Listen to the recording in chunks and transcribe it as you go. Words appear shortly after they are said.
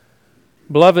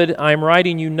Beloved, I am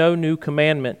writing you no new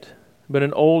commandment, but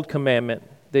an old commandment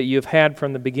that you have had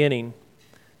from the beginning.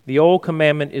 The old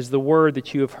commandment is the word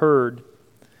that you have heard.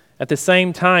 At the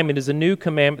same time, it is a new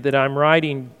commandment that I am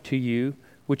writing to you,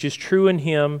 which is true in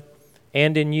him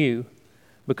and in you,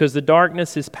 because the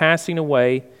darkness is passing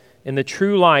away and the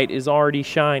true light is already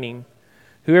shining.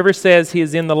 Whoever says he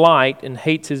is in the light and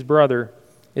hates his brother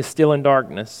is still in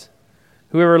darkness.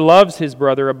 Whoever loves his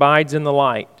brother abides in the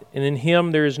light, and in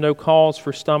him there is no cause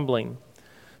for stumbling.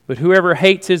 But whoever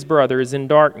hates his brother is in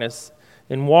darkness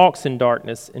and walks in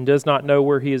darkness and does not know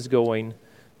where he is going,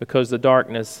 because the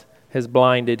darkness has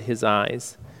blinded his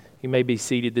eyes. You may be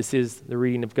seated. This is the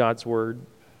reading of God's Word.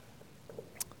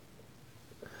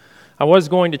 I was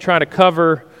going to try to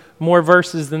cover more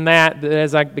verses than that, but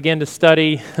as I began to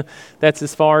study, that's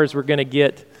as far as we're going to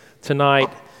get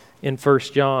tonight in 1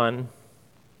 John.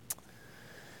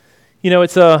 You know,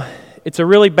 it's a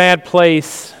really bad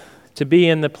place to be,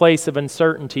 in the place of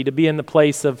uncertainty, to be in the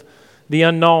place of the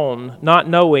unknown, not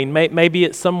knowing. Maybe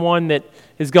it's someone that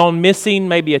has gone missing,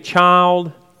 maybe a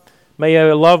child, maybe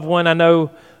a loved one. I know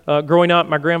growing up,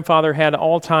 my grandfather had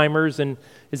Alzheimer's, and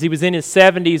as he was in his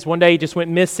 70s, one day he just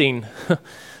went missing.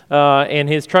 And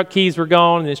his truck keys were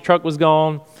gone, and his truck was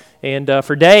gone. And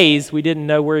for days, we didn't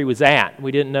know where he was at.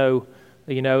 We didn't know,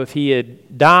 if he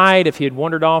had died, if he had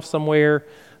wandered off somewhere.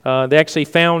 They actually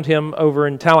found him over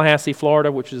in Tallahassee,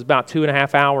 Florida, which is about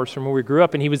 2.5 hours from where we grew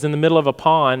up, and he was in the middle of a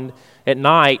pond at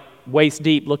night, waist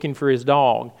deep, looking for his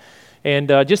dog. And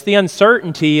just the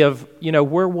uncertainty of,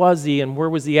 where was he and where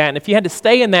was he at? And if you had to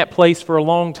stay in that place for a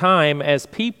long time as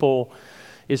people,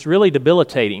 it's really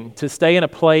debilitating to stay in a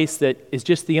place that is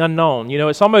just the unknown.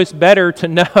 It's almost better to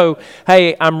know,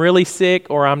 hey, I'm really sick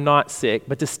or I'm not sick.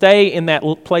 But to stay in that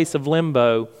place of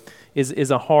limbo is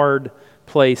a hard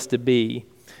place to be.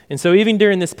 And so even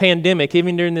during this pandemic,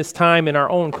 even during this time in our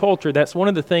own culture, that's one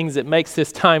of the things that makes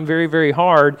this time very, very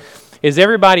hard, is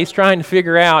everybody's trying to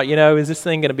figure out, is this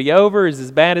thing going to be over? Is it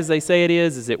as bad as they say it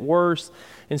is? Is it worse?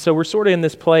 And so we're sort of in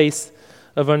this place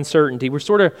of uncertainty. We're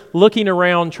sort of looking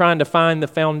around trying to find the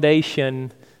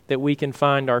foundation that we can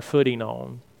find our footing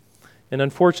on. And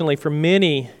unfortunately, for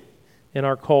many in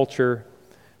our culture,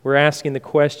 we're asking the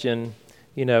question,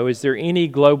 is there any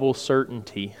global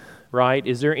certainty? Right?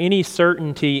 Is there any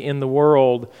certainty in the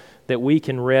world that we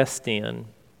can rest in?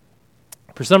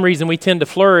 For some reason, we tend to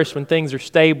flourish when things are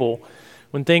stable,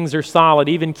 when things are solid.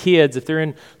 Even kids, if they're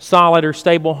in solid or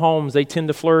stable homes, they tend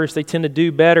to flourish, they tend to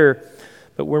do better.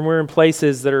 But when we're in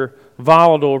places that are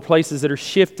volatile or places that are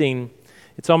shifting,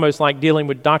 it's almost like dealing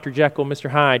with Dr. Jekyll, Mr.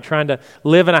 Hyde, trying to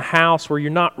live in a house where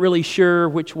you're not really sure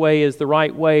which way is the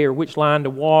right way or which line to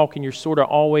walk, and you're sort of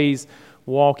always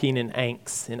walking in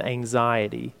angst and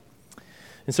anxiety.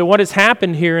 And so what has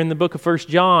happened here in the book of 1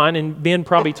 John, and Ben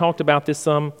probably talked about this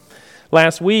some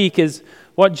last week, is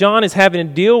what John is having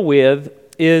to deal with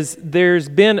is there's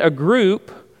been a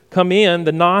group come in,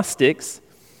 the Gnostics,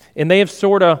 and they have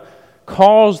sort of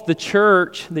caused the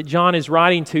church that John is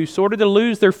writing to sort of to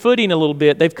lose their footing a little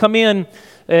bit. They've come in,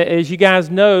 as you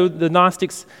guys know, the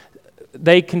Gnostics,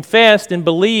 they confessed and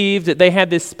believed that they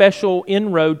had this special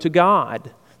inroad to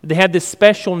God. They had this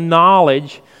special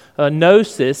knowledge,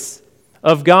 gnosis,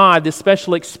 of God, this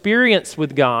special experience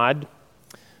with God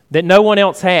that no one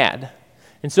else had.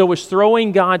 And so it was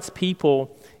throwing God's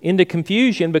people into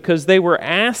confusion because they were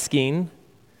asking,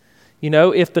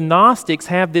 if the Gnostics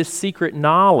have this secret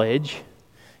knowledge,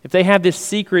 if they have this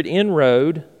secret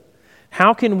inroad,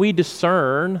 how can we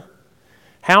discern,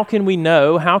 how can we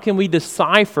know, how can we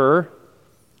decipher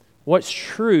what's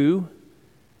true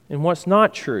and what's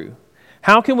not true?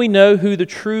 How can we know who the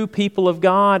true people of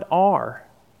God are?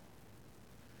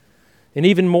 And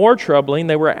even more troubling,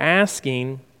 they were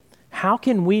asking, how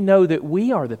can we know that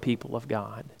we are the people of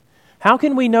God? How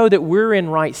can we know that we're in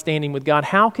right standing with God?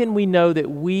 How can we know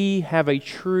that we have a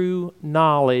true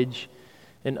knowledge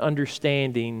and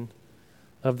understanding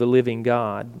of the living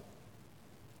God?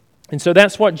 And so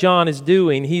that's what John is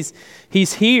doing. He's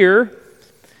here,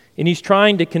 and he's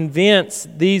trying to convince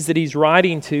these that he's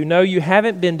writing to, no, you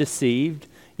haven't been deceived.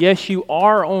 Yes, you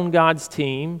are on God's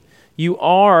team. You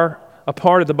are a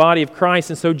part of the body of Christ.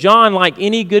 And so John, like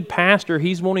any good pastor,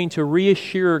 he's wanting to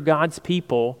reassure God's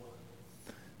people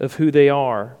of who they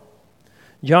are.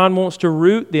 John wants to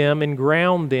root them and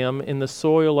ground them in the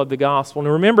soil of the gospel.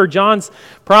 And remember, John's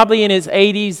probably in his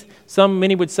 80s.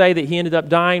 Many would say that he ended up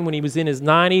dying when he was in his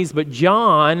 90s. But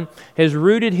John has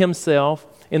rooted himself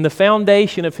in the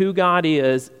foundation of who God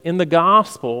is, in the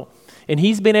gospel. And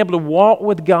he's been able to walk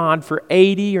with God for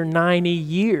 80 or 90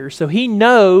 years. So he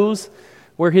knows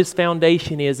where his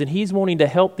foundation is, and he's wanting to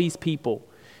help these people.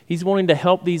 He's wanting to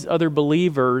help these other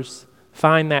believers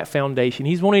find that foundation.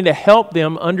 He's wanting to help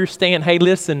them understand, hey,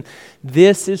 listen,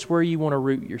 this is where you want to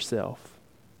root yourself.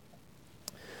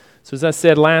 So as I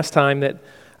said last time that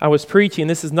I was preaching,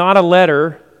 this is not a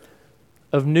letter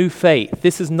of new faith.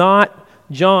 This is not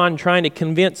John trying to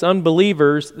convince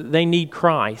unbelievers that they need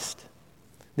Christ.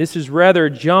 This is rather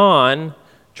John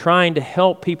trying to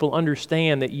help people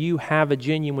understand that you have a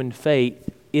genuine faith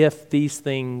if these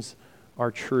things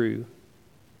are true.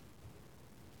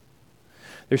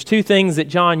 There's two things that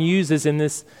John uses in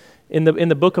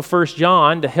the book of 1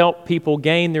 John to help people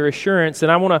gain their assurance,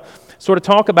 and I want to sort of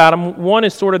talk about them. One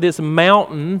is sort of this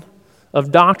mountain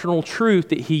of doctrinal truth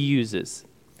that he uses.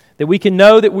 That we can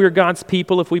know that we're God's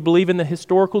people if we believe in the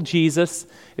historical Jesus,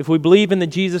 if we believe in that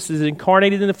Jesus is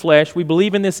incarnated in the flesh, we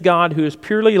believe in this God who is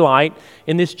purely light,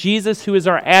 in this Jesus who is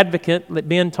our advocate that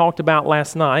Ben talked about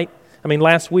last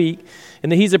week,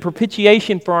 and that he's a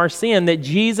propitiation for our sin, that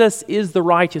Jesus is the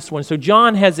righteous one. So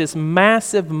John has this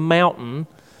massive mountain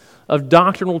of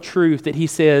doctrinal truth that he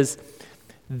says,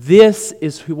 this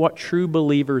is what true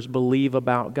believers believe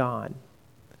about God.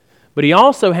 But he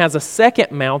also has a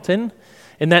second mountain,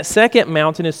 and that second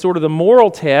mountain is sort of the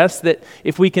moral test that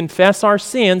if we confess our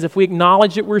sins, if we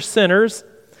acknowledge that we're sinners,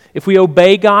 if we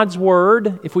obey God's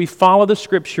word, if we follow the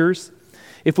Scriptures,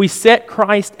 if we set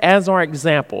Christ as our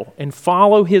example and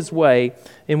follow His way,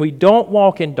 and we don't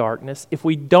walk in darkness, if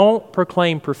we don't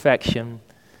proclaim perfection,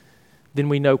 then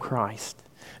we know Christ.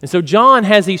 And so John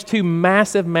has these two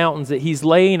massive mountains that he's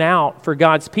laying out for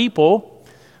God's people.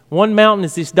 One mountain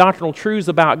is these doctrinal truths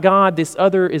about God. This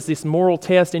other is this moral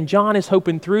test. And John is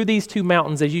hoping through these two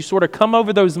mountains, as you sort of come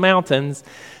over those mountains,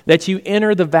 that you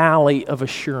enter the valley of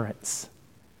assurance.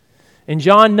 And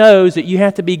John knows that you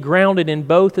have to be grounded in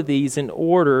both of these in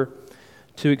order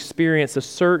to experience a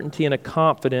certainty and a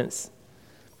confidence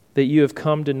that you have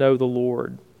come to know the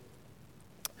Lord.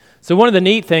 So one of the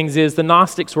neat things is the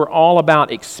Gnostics were all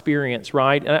about experience,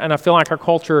 right? And I feel like our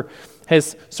culture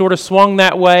has sort of swung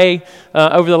that way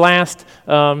over the last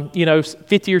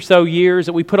 50 or so years,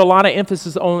 that we put a lot of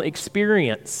emphasis on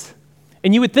experience.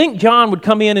 And you would think John would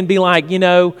come in and be like,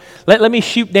 let me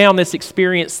shoot down this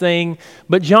experience thing.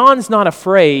 But John's not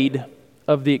afraid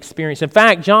of the experience. In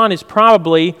fact, John is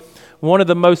probably one of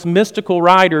the most mystical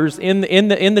writers in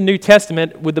the New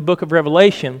Testament with the book of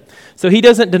Revelation. So he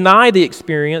doesn't deny the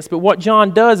experience, but what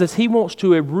John does is he wants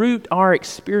to root our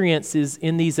experiences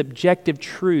in these objective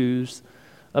truths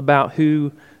about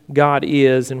who God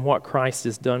is and what Christ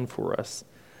has done for us.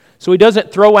 So he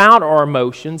doesn't throw out our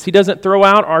emotions. He doesn't throw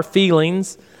out our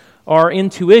feelings, our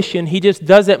intuition. He just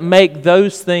doesn't make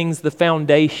those things the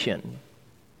foundation.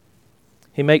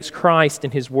 He makes Christ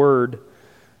and His Word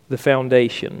the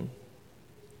foundation.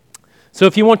 So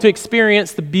if you want to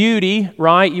experience the beauty,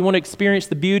 right, you want to experience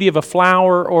the beauty of a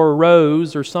flower or a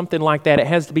rose or something like that, it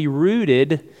has to be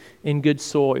rooted in good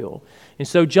soil. And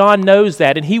so John knows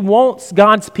that, and he wants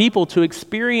God's people to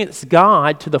experience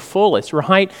God to the fullest,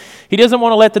 right? He doesn't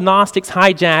want to let the Gnostics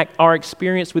hijack our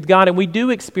experience with God, and we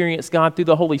do experience God through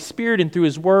the Holy Spirit and through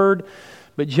His Word,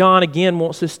 but John again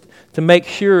wants us to make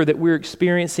sure that we're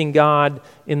experiencing God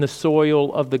in the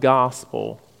soil of the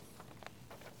gospel.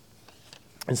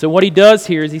 And so what he does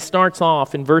here is he starts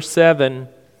off in verse 7,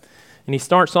 and he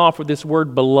starts off with this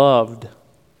word beloved.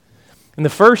 And the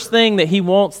first thing that he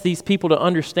wants these people to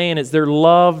understand is they're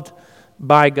loved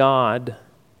by God.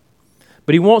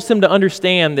 But he wants them to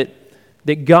understand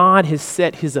that God has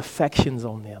set His affections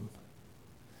on them.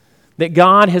 That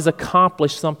God has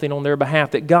accomplished something on their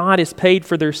behalf. That God has paid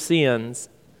for their sins.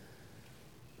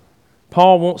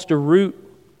 Paul wants to root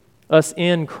us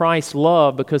in Christ's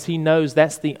love because he knows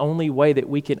that's the only way that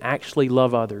we can actually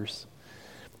love others.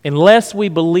 Unless we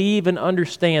believe and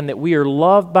understand that we are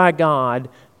loved by God,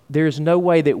 there's no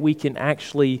way that we can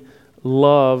actually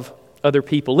love other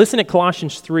people. Listen to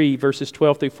Colossians 3, verses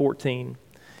 12 through 14.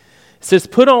 It says,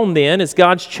 "Put on then, as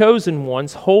God's chosen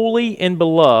ones, holy and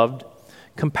beloved,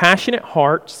 compassionate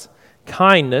hearts,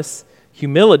 kindness,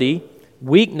 humility,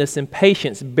 weakness, and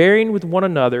patience, bearing with one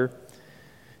another.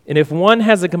 And if one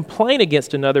has a complaint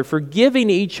against another, forgiving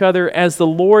each other as the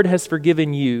Lord has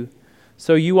forgiven you,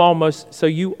 so you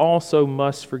also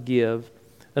must forgive.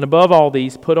 And above all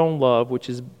these, put on love, which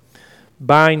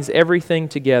binds everything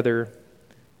together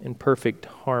in perfect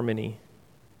harmony."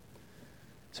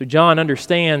 So John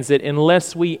understands that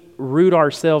unless we root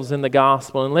ourselves in the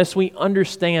gospel, unless we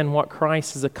understand what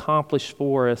Christ has accomplished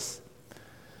for us,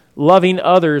 loving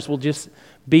others will just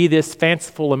be this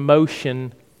fanciful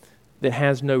emotion that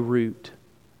has no root.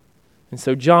 And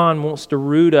so John wants to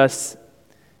root us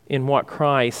in what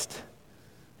Christ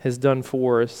has done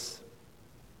for us.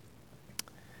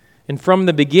 And from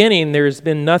the beginning, there's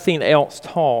been nothing else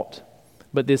taught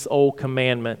but this old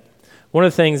commandment. One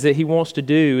of the things that he wants to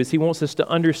do is he wants us to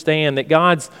understand that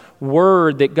God's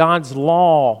word, that God's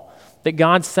law, that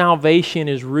God's salvation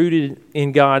is rooted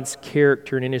in God's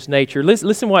character and in his nature.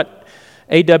 Listen what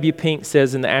A.W. Pink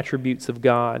says in The Attributes of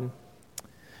God.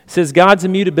 It says, God's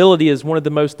immutability is one of the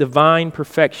most divine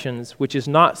perfections, which is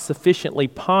not sufficiently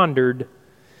pondered.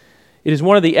 It is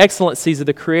one of the excellencies of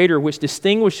the Creator which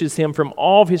distinguishes him from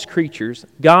all of his creatures.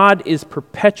 God is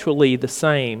perpetually the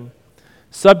same,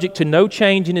 subject to no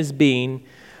change in his being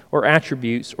or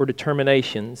attributes or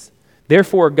determinations.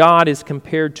 Therefore, God is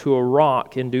compared to a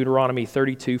rock in Deuteronomy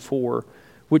 32:4,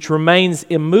 which remains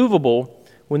immovable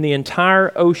when the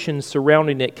entire ocean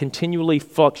surrounding it continually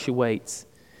fluctuates.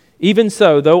 Even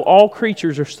so, though all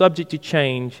creatures are subject to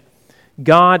change,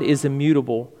 God is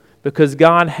immutable because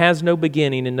God has no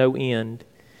beginning and no end.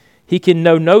 He can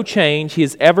know no change. He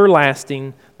is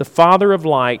everlasting, the Father of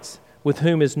lights, with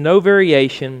whom is no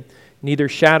variation, neither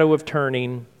shadow of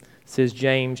turning, says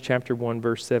James chapter 1,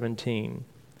 verse 17.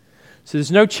 So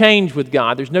there's no change with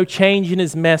God. There's no change in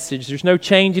his message. There's no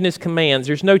change in his commands.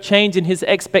 There's no change in his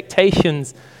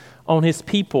expectations on his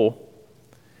people.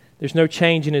 There's no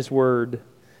change in his word.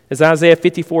 As Isaiah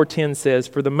 54:10 says,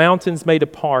 "For the mountains may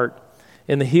depart,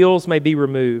 and the hills may be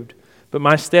removed, but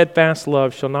my steadfast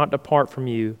love shall not depart from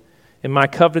you, and my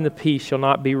covenant of peace shall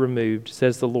not be removed,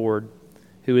 says the Lord,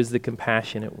 who is the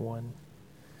compassionate one."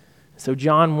 So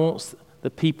John wants the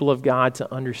people of God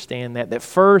to understand that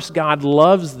first God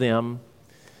loves them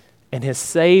and has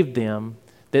saved them,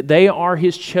 that they are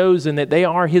his chosen, that they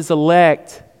are his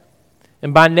elect.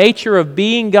 And by nature of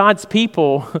being God's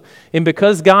people, and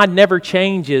because God never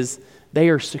changes, they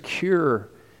are secure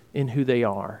in who they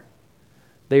are.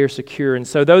 They are secure. And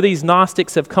so though these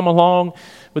Gnostics have come along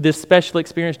with this special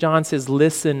experience, John says,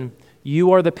 listen,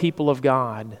 you are the people of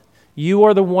God. You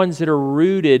are the ones that are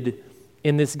rooted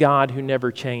in this God who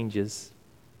never changes.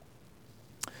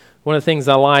 One of the things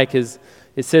I like is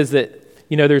it says that,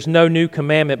 there's no new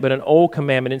commandment but an old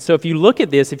commandment. And so if you look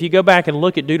at this, if you go back and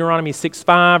look at Deuteronomy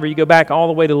 6:5, or you go back all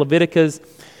the way to Leviticus,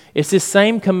 it's this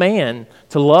same command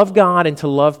to love God and to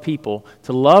love people,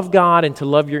 to love God and to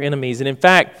love your enemies. And in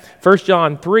fact, 1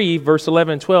 John 3, verse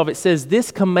 11 and 12, it says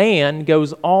this command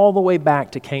goes all the way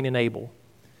back to Cain and Abel.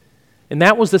 And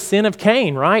that was the sin of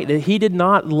Cain, right? That he did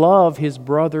not love his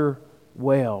brother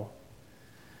well.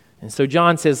 And so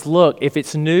John says, look, if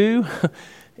it's new,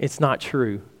 it's not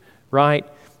true. Right?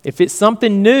 If it's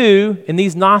something new, and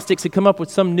these Gnostics have come up with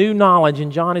some new knowledge,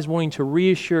 and John is wanting to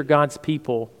reassure God's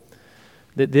people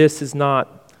that this is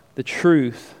not the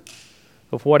truth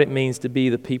of what it means to be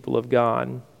the people of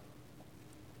God.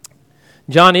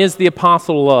 John is the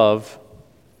apostle of love.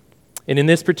 And in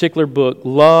this particular book,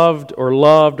 loved or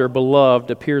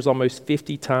beloved appears almost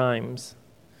 50 times.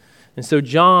 And so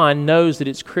John knows that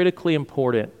it's critically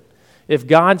important. If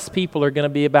God's people are going to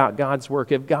be about God's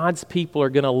work, if God's people are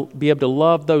going to be able to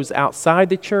love those outside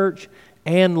the church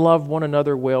and love one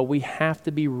another well, we have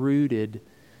to be rooted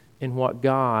in what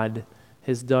God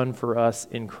has done for us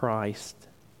in Christ.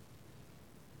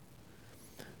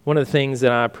 One of the things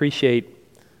that I appreciate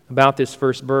about this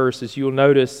first verse is you'll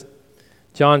notice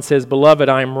John says, "Beloved,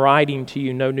 I am writing to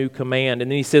you no new command."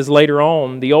 And then he says later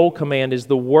on, the old command is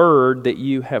the word that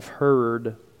you have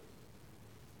heard.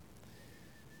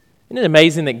 Isn't it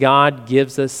amazing that God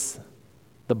gives us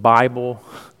the Bible?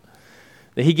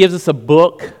 That he gives us a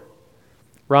book,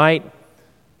 right?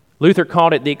 Luther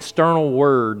called it the external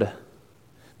word.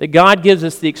 That God gives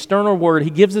us the external word. He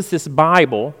gives us this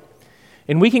Bible.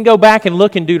 And we can go back and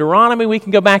look in Deuteronomy. We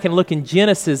can go back and look in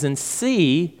Genesis and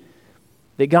see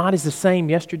that God is the same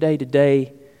yesterday,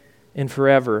 today, and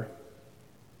forever.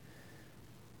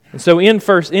 And so in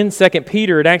 2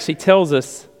 Peter, it actually tells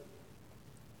us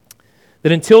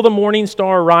that until the morning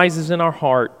star rises in our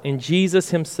heart and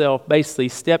Jesus himself basically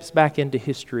steps back into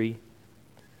history,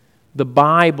 the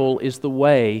Bible is the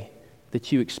way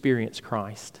that you experience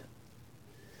Christ.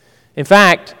 In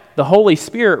fact, the Holy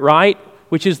Spirit, right,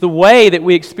 which is the way that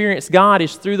we experience God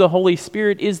is through the Holy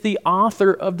Spirit, is the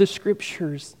author of the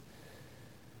Scriptures.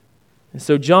 And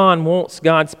so John wants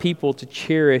God's people to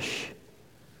cherish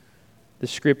the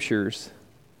Scriptures.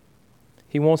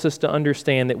 He wants us to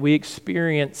understand that we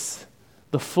experience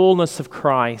the fullness of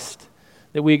Christ,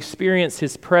 that we experience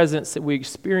his presence, that we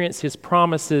experience his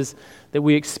promises, that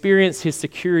we experience his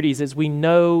securities as we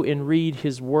know and read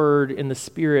his word, and the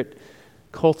Spirit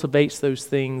cultivates those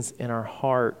things in our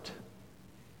heart.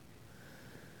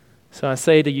 So I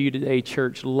say to you today,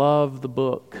 church, love the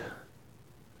book.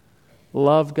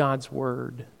 Love God's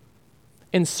word.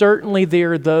 And certainly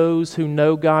there are those who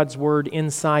know God's word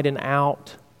inside and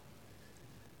out,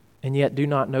 and yet do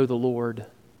not know the Lord.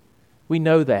 We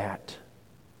know that.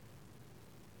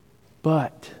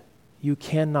 But you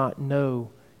cannot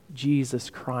know Jesus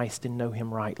Christ and know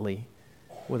Him rightly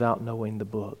without knowing the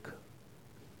book.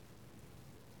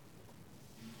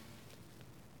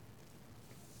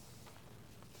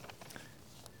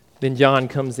 Then John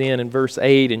comes in verse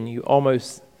 8, and you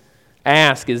almost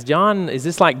ask, is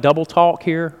this like double talk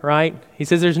here, right? He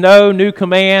says there's no new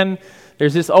command.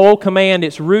 There's this old command.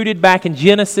 It's rooted back in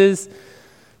Genesis.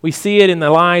 We see it in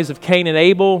the lives of Cain and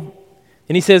Abel.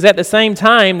 And he says at the same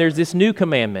time, there's this new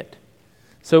commandment.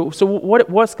 So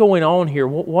what's going on here?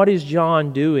 What is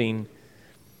John doing?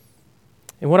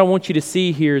 And what I want you to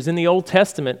see here is in the Old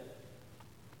Testament,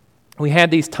 we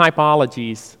had these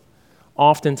typologies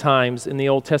oftentimes in the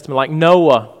Old Testament, like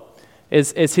Noah,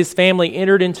 as his family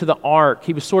entered into the ark.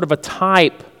 He was sort of a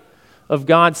type of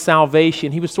God's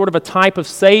salvation. He was sort of a type of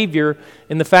Savior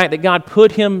in the fact that God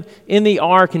put him in the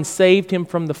ark and saved him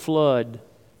from the flood.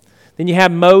 Then you have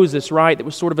Moses, right, that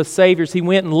was sort of a Savior. He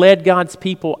went and led God's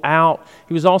people out.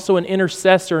 He was also an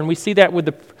intercessor, and we see that with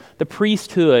the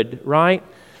priesthood, right?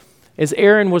 As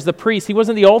Aaron was the priest. He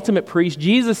wasn't the ultimate priest.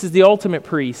 Jesus is the ultimate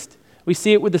priest. We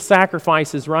see it with the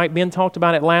sacrifices, right? Ben talked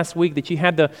about it last week, that you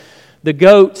had the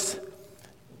goats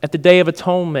at the Day of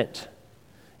Atonement.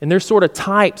 And they're sort of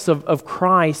types of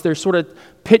Christ. They're sort of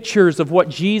pictures of what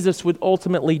Jesus would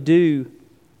ultimately do.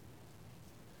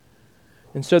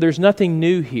 And so there's nothing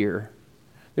new here.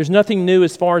 There's nothing new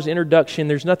as far as introduction.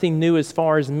 There's nothing new as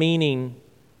far as meaning.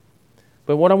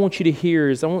 But what I want you to hear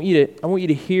is I want you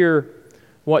to hear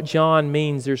what John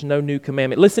means there's no new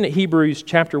commandment. Listen at Hebrews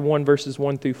chapter 1, verses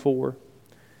 1 through 4. It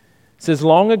says,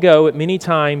 long ago, at many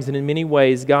times and in many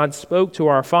ways, God spoke to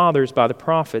our fathers by the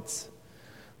prophets.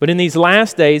 But in these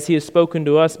last days, He has spoken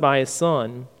to us by His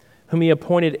Son, whom He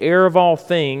appointed heir of all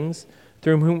things,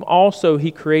 through whom also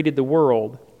He created the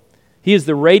world. He is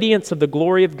the radiance of the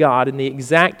glory of God and the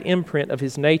exact imprint of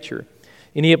His nature.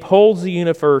 And He upholds the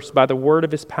universe by the word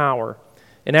of His power.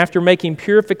 And after making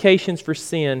purifications for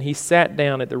sin, He sat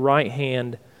down at the right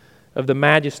hand of the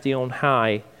Majesty on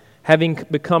high, having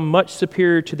become much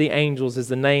superior to the angels, as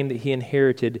the name that He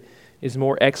inherited is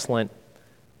more excellent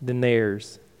than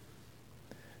theirs.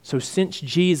 So since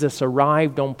Jesus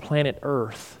arrived on planet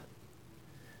Earth,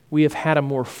 we have had a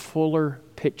more fuller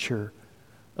picture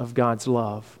of God's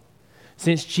love.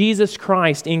 Since Jesus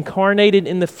Christ incarnated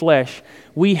in the flesh,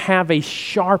 we have a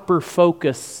sharper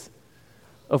focus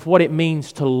of what it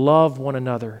means to love one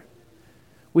another.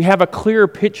 We have a clearer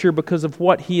picture because of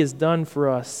what He has done for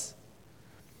us.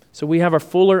 So we have a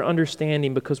fuller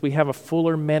understanding because we have a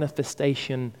fuller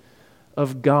manifestation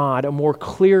of God, a more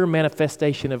clear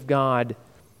manifestation of God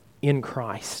in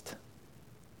Christ.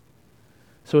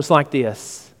 So it's like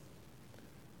this.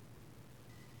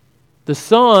 The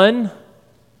sun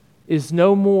is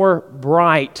no more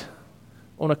bright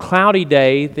on a cloudy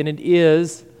day than it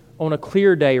is on a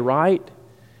clear day, right?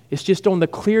 It's just on the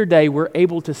clear day we're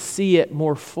able to see it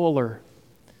more fuller.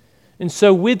 And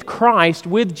so with Christ,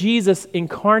 with Jesus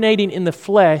incarnating in the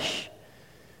flesh,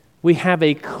 we have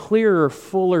a clearer,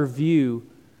 fuller view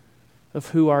of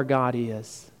who our God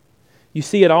is. You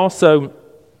see it also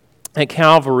at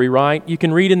Calvary, right? You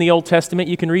can read in the Old Testament,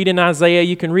 you can read in Isaiah,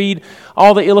 you can read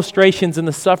all the illustrations and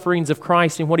the sufferings of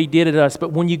Christ and what He did at us.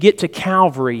 But when you get to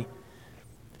Calvary,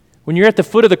 when you're at the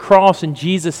foot of the cross and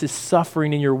Jesus is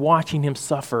suffering and you're watching Him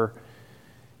suffer,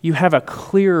 you have a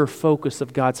clearer focus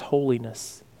of God's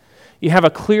holiness. You have a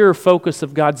clearer focus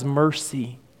of God's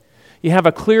mercy. You have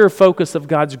a clearer focus of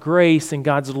God's grace and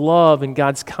God's love and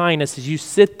God's kindness as you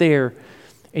sit there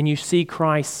and you see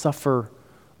Christ suffer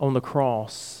on the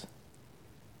cross.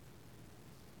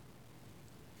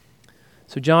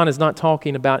 So John is not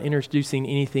talking about introducing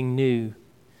anything new.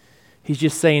 He's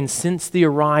just saying since the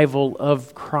arrival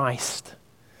of Christ,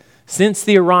 since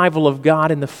the arrival of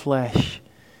God in the flesh,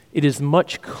 it is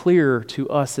much clearer to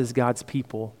us as God's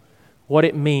people what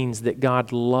it means that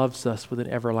God loves us with an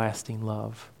everlasting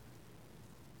love.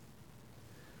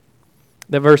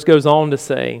 That verse goes on to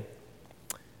say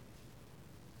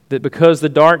that because the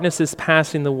darkness is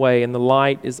passing away and the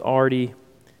light is already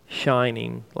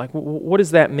shining. Like, what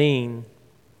does that mean?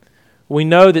 We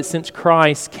know that since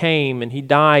Christ came and He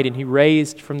died and He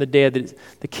raised from the dead, that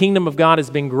the kingdom of God has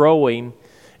been growing.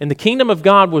 And the kingdom of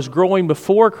God was growing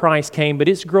before Christ came, but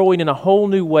it's growing in a whole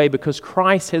new way because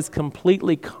Christ has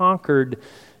completely conquered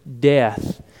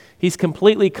death. He's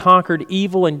completely conquered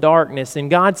evil and darkness. And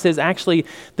God says actually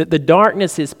that the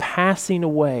darkness is passing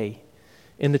away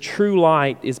and the true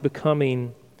light is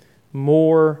becoming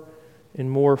more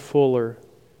and more fuller.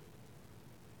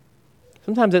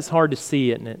 Sometimes it's hard to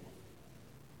see, isn't it?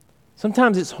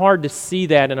 Sometimes it's hard to see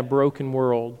that in a broken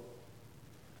world.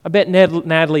 I bet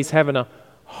Natalie's having a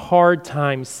hard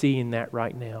time seeing that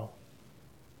right now.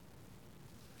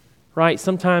 Right?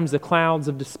 Sometimes the clouds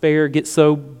of despair get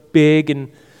so big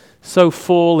and so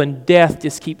full, and death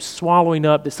just keeps swallowing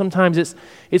up, that sometimes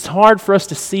it's hard for us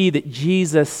to see that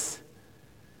Jesus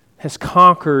has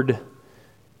conquered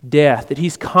death, that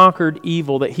He's conquered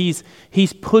evil, that He's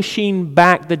pushing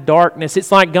back the darkness.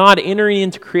 It's like God entering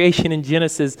into creation in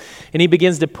Genesis, and He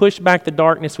begins to push back the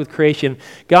darkness with creation.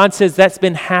 God says that's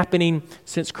been happening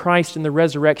since Christ and the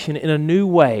resurrection in a new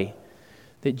way,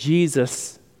 that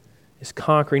Jesus is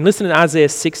conquering. Listen to Isaiah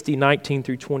 60, 19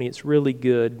 through 20. It's really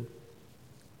good.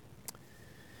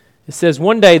 It says,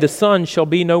 "One day the sun shall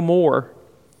be no more,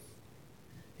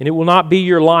 and it will not be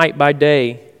your light by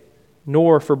day,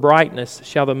 nor for brightness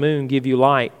shall the moon give you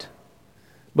light.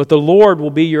 But the Lord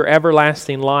will be your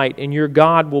everlasting light, and your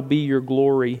God will be your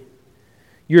glory.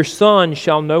 Your sun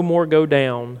shall no more go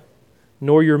down,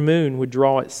 nor your moon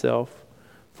withdraw itself.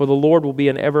 For the Lord will be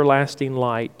an everlasting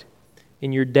light,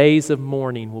 and your days of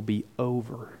mourning will be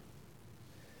over."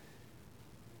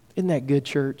 Isn't that good,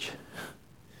 church?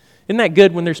 Isn't that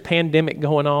good when there's pandemic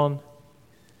going on?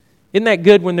 Isn't that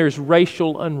good when there's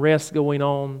racial unrest going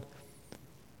on?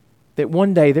 That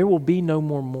one day there will be no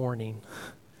more mourning.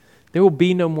 There will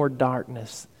be no more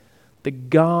darkness. The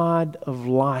God of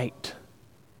light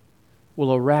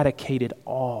will eradicate it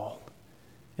all.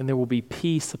 And there will be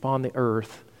peace upon the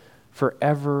earth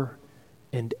forever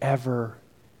and ever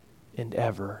and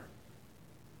ever.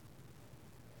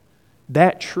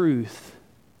 That truth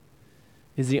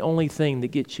is the only thing that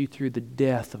gets you through the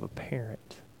death of a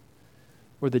parent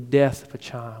or the death of a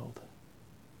child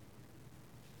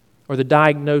or the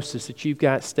diagnosis that you've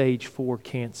got stage 4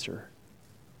 cancer.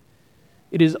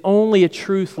 It is only a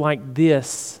truth like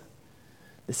this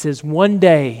that says one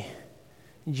day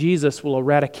Jesus will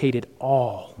eradicate it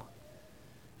all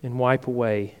and wipe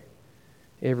away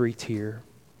every tear.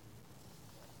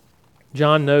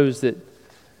 John knows that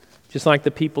just like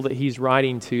the people that he's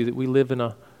writing to, that we live in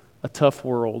a tough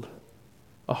world,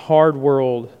 a hard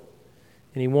world,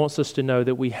 and he wants us to know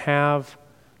that we have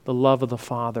the love of the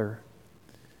Father,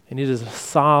 and it is a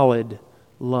solid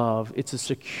love. It's a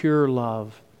secure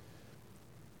love,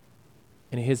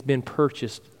 and it has been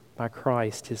purchased by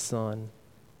Christ, His Son.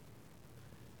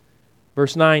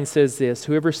 Verse 9 says this,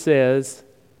 "Whoever says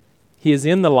he is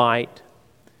in the light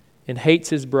and hates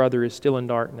his brother is still in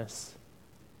darkness."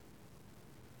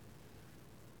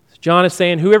 John is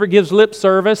saying, whoever gives lip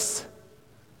service,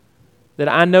 that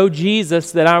I know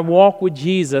Jesus, that I walk with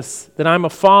Jesus, that I'm a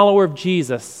follower of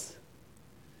Jesus,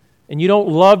 and you don't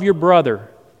love your brother.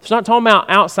 It's not talking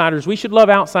about outsiders. We should love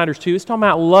outsiders too. It's talking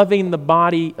about loving the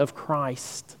body of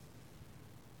Christ.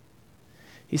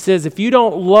 He says, if you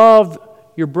don't love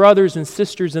your brothers and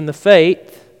sisters in the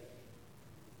faith,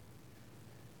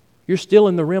 you're still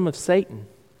in the realm of Satan.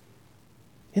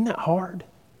 Isn't that hard?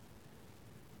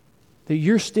 That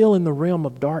you're still in the realm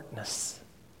of darkness.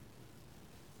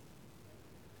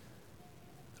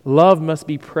 Love must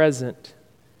be present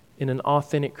in an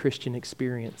authentic Christian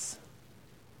experience.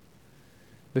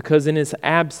 Because in its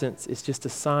absence, it's just a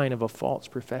sign of a false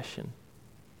profession.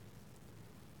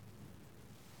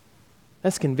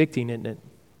 That's convicting, isn't it?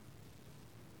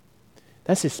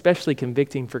 That's especially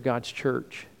convicting for God's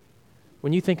church.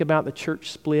 When you think about the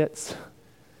church splits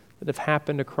that have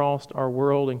happened across our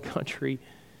world and country,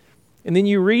 and then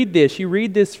you read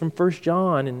this from 1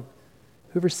 John, and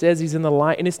whoever says he's in the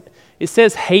light, and it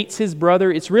says hates his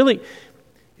brother. It's really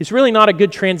not a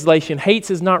good translation. Hates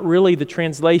is not really the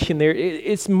translation there.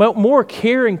 It's more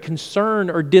care and concern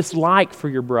or dislike for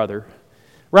your brother,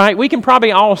 right? We can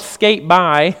probably all skate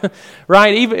by,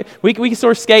 right? Even we can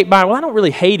sort of skate by. Well, I don't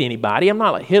really hate anybody. I'm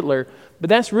not like Hitler, but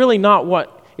that's really not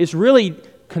what. It's really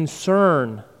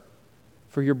concern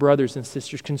for your brothers and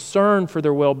sisters, concern for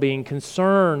their well-being,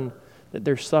 concern that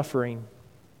they're suffering.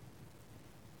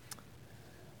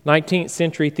 19th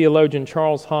century theologian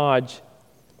Charles Hodge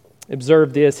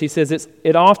observed this. He says,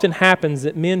 it often happens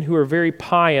that men who are very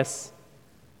pious,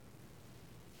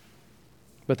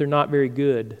 but they're not very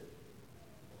good.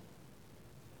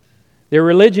 Their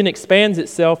religion expands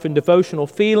itself in devotional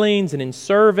feelings and in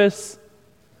service,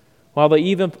 while the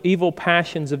evil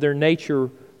passions of their nature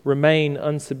remain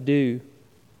unsubdued.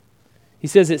 He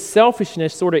says it's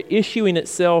selfishness sort of issuing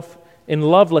itself in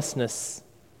lovelessness,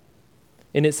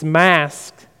 and it's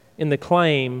masked in the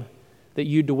claim that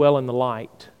you dwell in the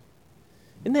light.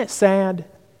 Isn't that sad?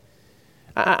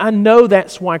 I know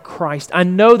that's why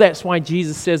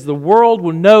Jesus says the world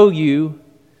will know you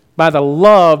by the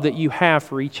love that you have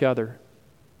for each other.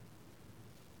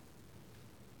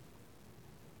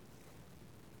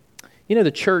 You know,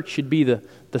 the church should be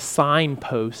the the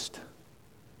signpost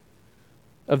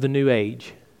of the new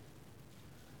age.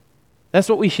 That's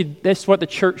what the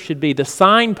church should be, the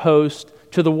signpost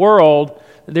to the world.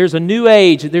 There's a new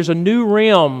age, there's a new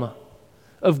realm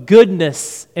of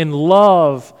goodness and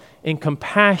love and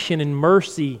compassion and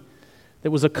mercy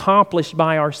that was accomplished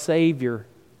by our Savior.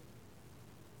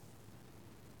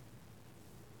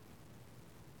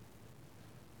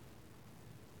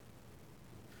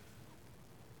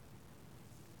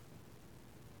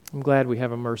 I'm glad we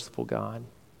have a merciful God.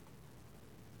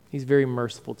 He's very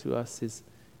merciful to us,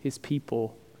 His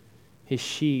people, His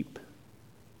sheep.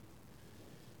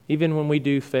 Even when we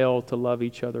do fail to love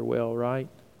each other well, right?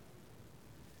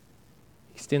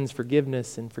 He extends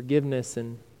forgiveness,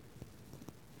 and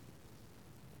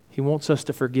He wants us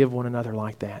to forgive one another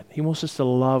like that. He wants us to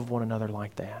love one another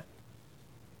like that.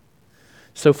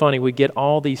 So funny, we get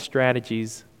all these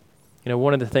strategies.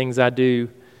 One of the things I do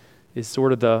is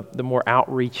sort of the more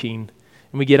outreaching.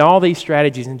 And we get all these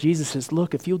strategies, and Jesus says,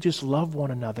 look, if you'll just love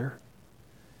one another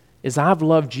as I've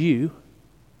loved you,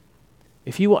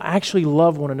 if you will actually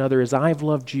love one another as I've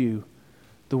loved you,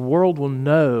 the world will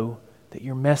know that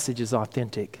your message is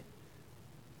authentic,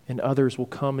 and others will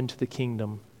come into the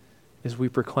kingdom as we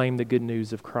proclaim the good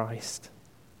news of Christ.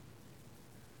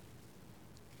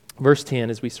 Verse 10,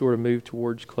 as we sort of move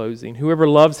towards closing, whoever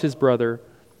loves his brother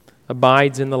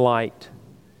abides in the light,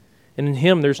 and in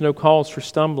him there's no cause for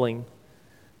stumbling.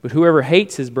 But whoever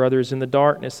hates his brother is in the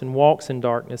darkness and walks in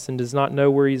darkness and does not know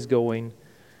where he's going,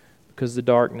 because the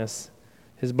darkness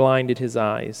has blinded his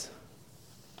eyes.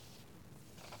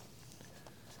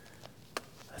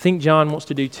 I think John wants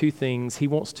to do two things. He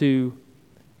wants to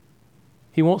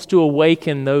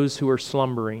awaken those who are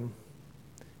slumbering.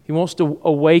 He wants to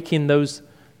awaken those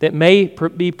that may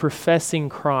be professing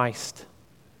Christ,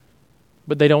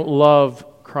 but they don't love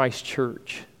Christ's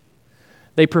church.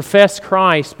 They profess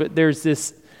Christ, but there's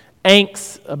this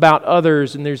angst about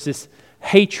others, and there's this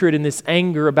hatred and this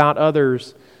anger about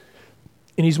others.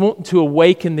 And he's wanting to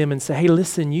awaken them and say, hey,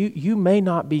 listen, you may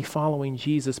not be following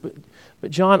Jesus, but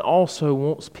John also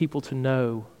wants people to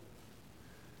know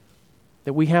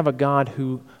that we have a God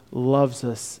who loves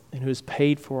us and who has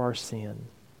paid for our sin. And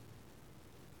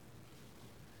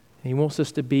He wants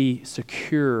us to be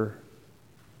secure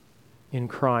in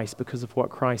Christ because of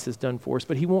what Christ has done for us.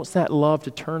 But He wants that love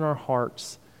to turn our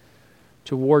hearts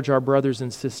towards our brothers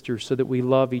and sisters so that we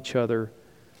love each other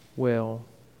well.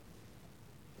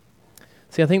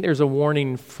 See, I think there's a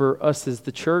warning for us as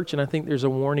the church, and I think there's a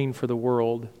warning for the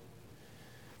world.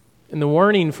 And the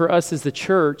warning for us as the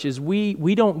church is we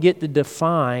don't get to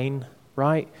define,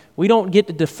 right? We don't get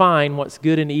to define what's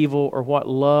good and evil or what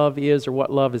love is or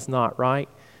what love is not, right?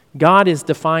 God has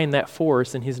defined that for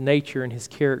us in His nature and His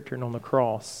character and on the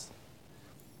cross.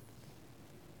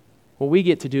 What we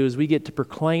get to do is we get to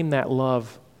proclaim that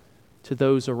love to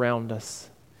those around us.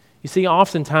 You see,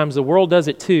 oftentimes the world does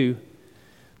it too.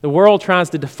 The world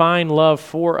tries to define love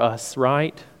for us,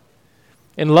 right?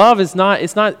 And love is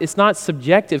not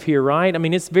subjective here, right? I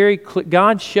mean, it's very clear.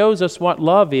 God shows us what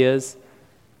love is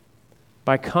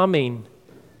by coming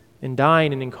and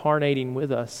dying and incarnating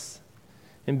with us.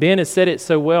 And Ben has said it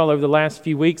so well over the last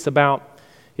few weeks about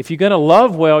if you're going to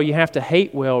love well, you have to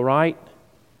hate well, right?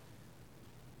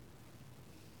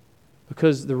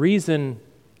 Because the reason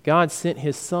God sent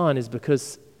His Son is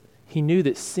because He knew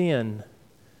that sin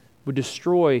would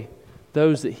destroy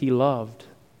those that He loved.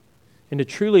 And to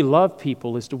truly love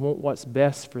people is to want what's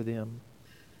best for them.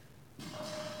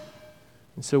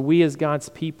 And so we as God's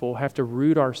people have to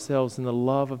root ourselves in the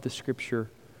love of the Scripture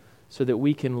so that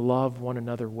we can love one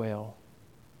another well.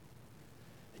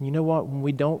 And you know what? When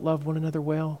we don't love one another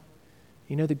well,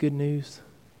 you know the good news?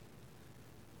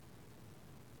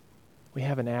 We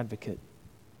have an advocate.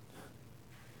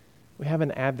 We have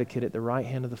an advocate at the right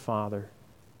hand of the Father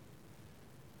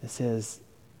that says,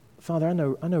 Father, I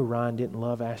know Ryan didn't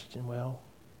love Ashton well,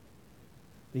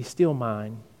 but he's still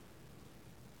mine.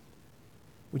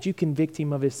 Would you convict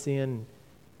him of his sin,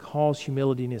 cause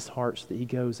humility in his heart so that he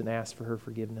goes and asks for her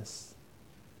forgiveness?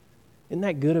 Isn't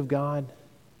that good of God?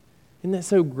 Isn't that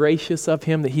so gracious of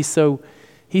Him that He's so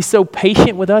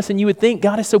patient with us? And you would think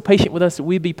God is so patient with us that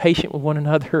we'd be patient with one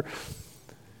another.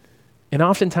 And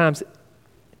oftentimes,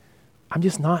 I'm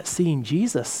just not seeing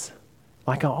Jesus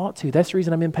like I ought to. That's the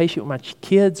reason I'm impatient with my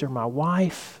kids or my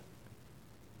wife.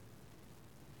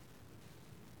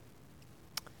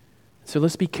 So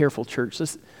let's be careful, church.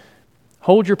 Let's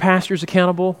hold your pastors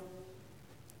accountable,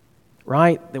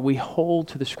 right? That we hold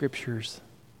to the Scriptures.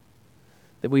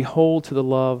 That we hold to the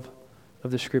love of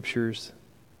the Scriptures.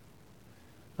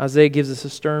 Isaiah gives us a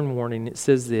stern warning. It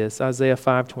says this, Isaiah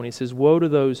 5:20, it says, "Woe to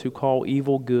those who call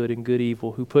evil good and good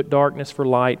evil, who put darkness for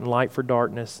light and light for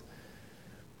darkness,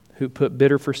 who put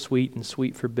bitter for sweet and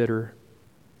sweet for bitter."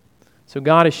 So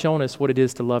God has shown us what it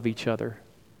is to love each other,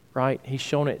 right? He's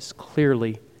shown it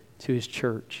clearly to His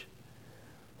church.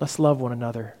 Let's love one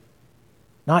another,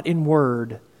 not in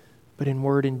word, but in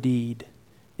word and deed,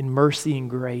 in mercy and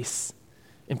grace,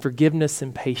 in forgiveness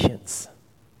and patience,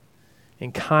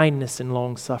 in kindness and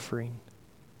long-suffering.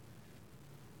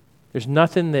 There's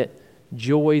nothing that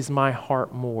joys my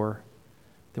heart more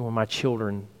than when my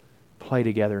children play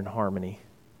together in harmony.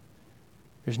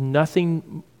 There's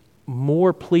nothing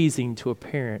more pleasing to a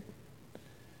parent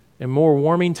and more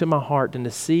warming to my heart than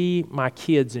to see my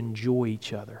kids enjoy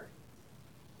each other.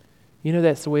 You know,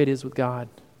 that's the way it is with God.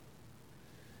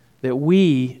 That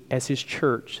we, as His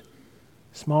church,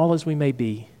 small as we may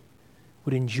be,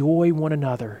 would enjoy one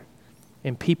another,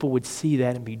 and people would see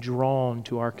that and be drawn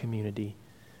to our community,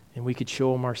 and we could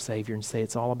show them our Savior and say,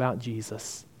 it's all about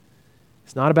Jesus.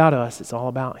 It's not about us, it's all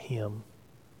about Him.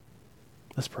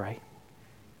 Let's pray.